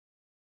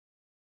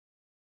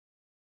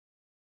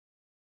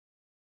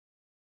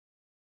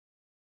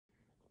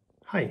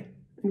Hi,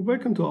 and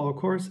welcome to our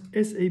course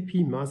SAP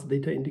Master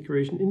Data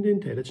Integration in the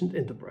Intelligent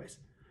Enterprise.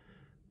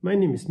 My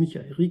name is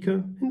Michael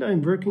Rieke, and I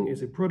am working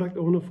as a product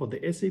owner for the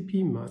SAP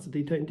Master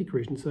Data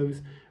Integration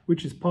service,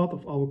 which is part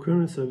of our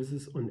kernel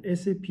services on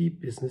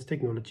SAP Business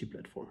Technology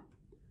Platform.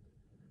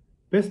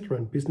 Best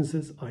run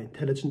businesses are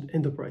intelligent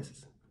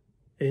enterprises,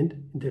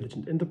 and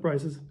intelligent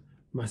enterprises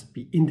must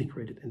be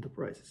integrated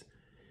enterprises.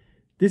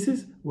 This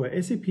is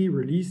where SAP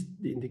released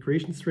the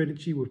integration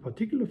strategy with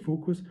particular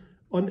focus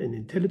on an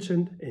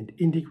intelligent and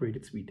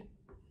integrated suite.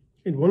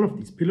 And one of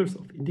these pillars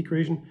of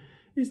integration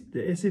is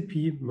the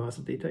SAP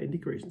Master Data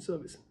Integration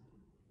service.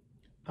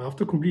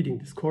 After completing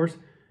this course,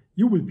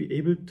 you will be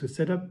able to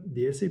set up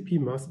the SAP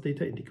Master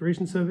Data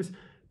Integration service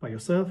by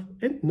yourself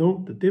and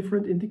know the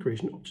different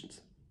integration options.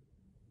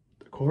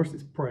 The course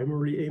is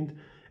primarily aimed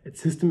at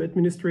system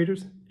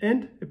administrators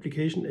and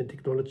application and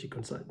technology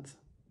consultants,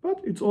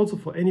 but it's also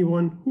for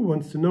anyone who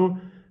wants to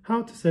know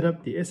how to set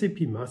up the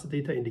SAP Master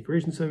Data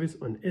Integration service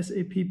on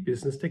SAP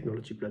Business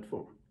Technology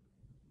Platform.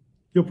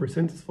 Your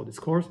presenters for this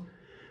course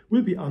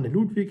will be Arne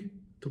Ludwig,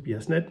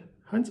 Tobias Nett,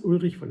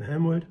 Hans-Ulrich von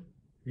Helmholtz,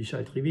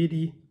 Vishal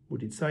Trivedi,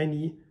 Mudit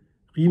Saini,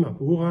 Rima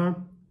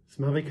Bora,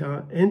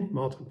 Smarika and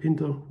Martin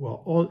Pinter, who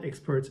are all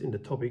experts in the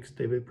topics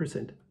they will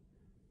present.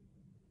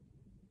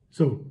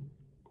 So,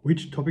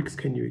 which topics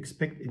can you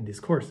expect in this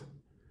course?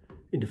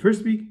 In the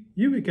first week,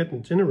 you will get a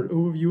general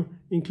overview,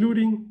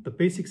 including the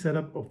basic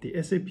setup of the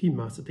SAP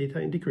Master Data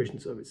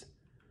Integration service.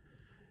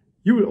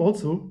 You will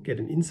also get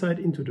an insight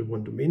into the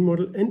one domain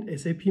model and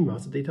SAP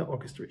Master Data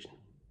Orchestration.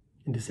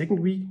 In the second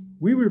week,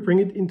 we will bring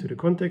it into the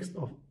context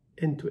of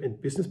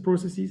end-to-end business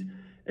processes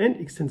and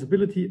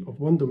extensibility of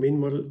one domain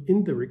model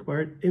in the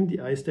required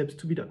MDI steps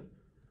to be done.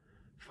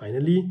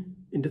 Finally,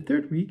 in the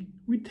third week,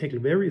 we tackle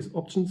various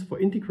options for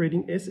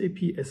integrating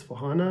SAP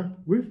S/4HANA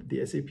with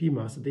the SAP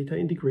Master Data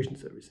Integration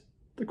service.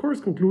 The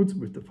course concludes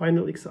with the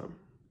final exam.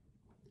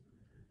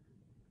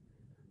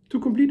 To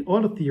complete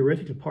all the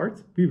theoretical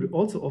parts, we will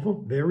also offer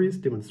various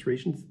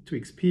demonstrations to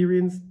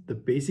experience the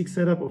basic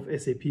setup of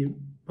SAP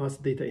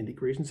Master Data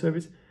Integration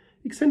service,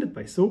 extended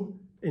by SOAP,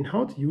 and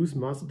how to use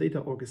Master Data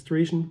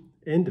Orchestration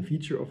and the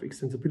feature of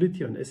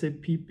extensibility on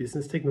SAP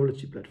Business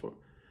Technology Platform,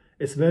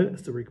 as well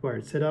as the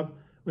required setup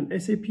on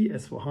SAP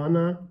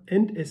S/4HANA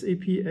and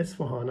SAP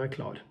S/4HANA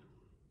Cloud.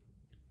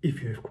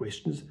 If you have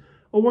questions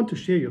or want to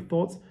share your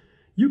thoughts,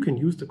 you can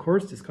use the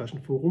course discussion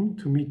forum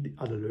to meet the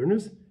other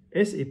learners,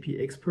 SAP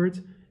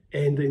experts,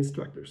 and the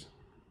instructors.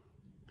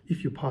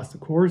 If you pass the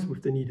course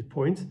with the needed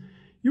points,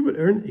 you will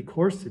earn a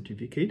course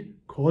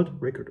certificate called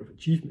Record of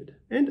Achievement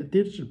and a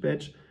digital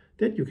badge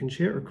that you can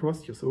share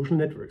across your social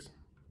networks.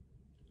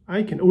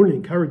 I can only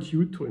encourage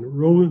you to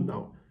enroll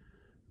now.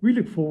 We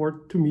look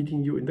forward to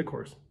meeting you in the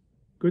course.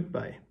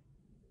 Goodbye.